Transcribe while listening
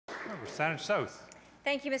Member Saanich South.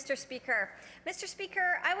 Thank you, Mr. Speaker. Mr.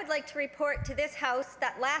 Speaker, I would like to report to this House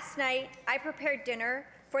that last night I prepared dinner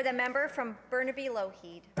for the member from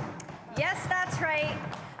Burnaby-Lougheed. Yes, that's right.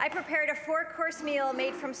 I prepared a 4-course meal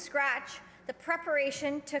made from scratch. The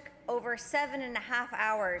preparation took over 7.5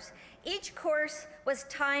 hours. Each course was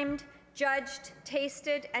timed, judged,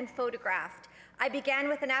 tasted, and photographed. I began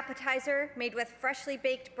with an appetizer made with freshly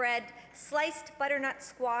baked bread, sliced butternut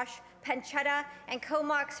squash, pancetta, and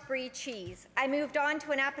Comox brie cheese. I moved on to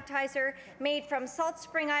an appetizer made from Salt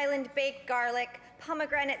Spring Island baked garlic,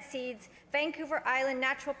 pomegranate seeds, Vancouver Island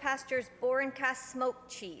Natural Pastures Boar and Cast smoked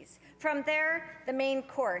cheese. From there, the main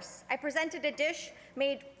course. I presented a dish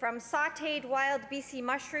made from sautéed wild BC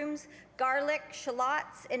mushrooms, garlic,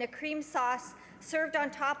 shallots in a cream sauce, served on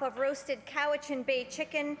top of roasted Cowichan Bay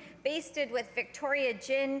chicken, basted with Victoria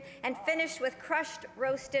gin, and finished with crushed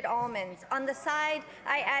roasted almonds. On the side,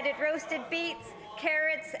 I added roasted beets,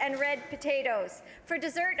 carrots, and red potatoes. For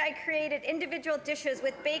dessert, I created individual dishes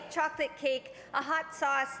with baked chocolate cake, a hot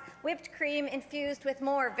sauce, whipped cream infused with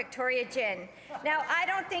more Victoria gin. Now, I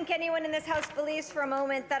don't think anyone in this House believes for a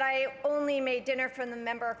moment that I only made dinner from the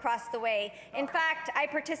member across the way. In fact, I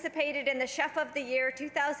participated in the Chef of the Year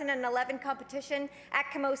 2011 competition at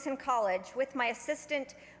Camosun College with my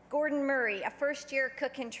assistant, Gordon Murray, a first-year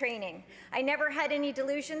cook in training. I never had any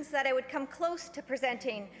delusions that I would come close to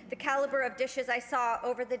presenting the caliber of dishes I saw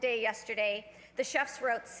over the day yesterday. The chefs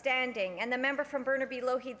were outstanding, and the member from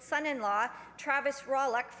Burnaby-Lougheed's son-in-law, Travis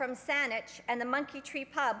Rawlock from Saanich, and the Monkey Tree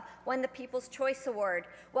Pub won the People's Choice Award,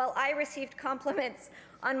 while I received compliments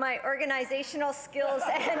on my organizational skills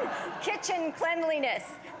and kitchen cleanliness.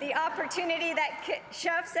 The opportunity that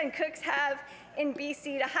chefs and cooks have in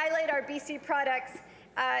BC to highlight our BC products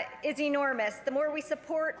is enormous. The more we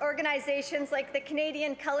support organizations like the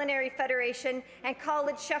Canadian Culinary Federation and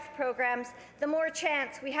college chef programs, the more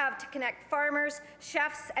chance we have to connect farmers,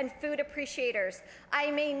 chefs, and food appreciators.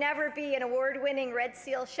 I may never be an award-winning Red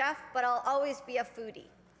Seal chef, but I'll always be a foodie.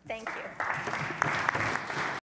 Thank you.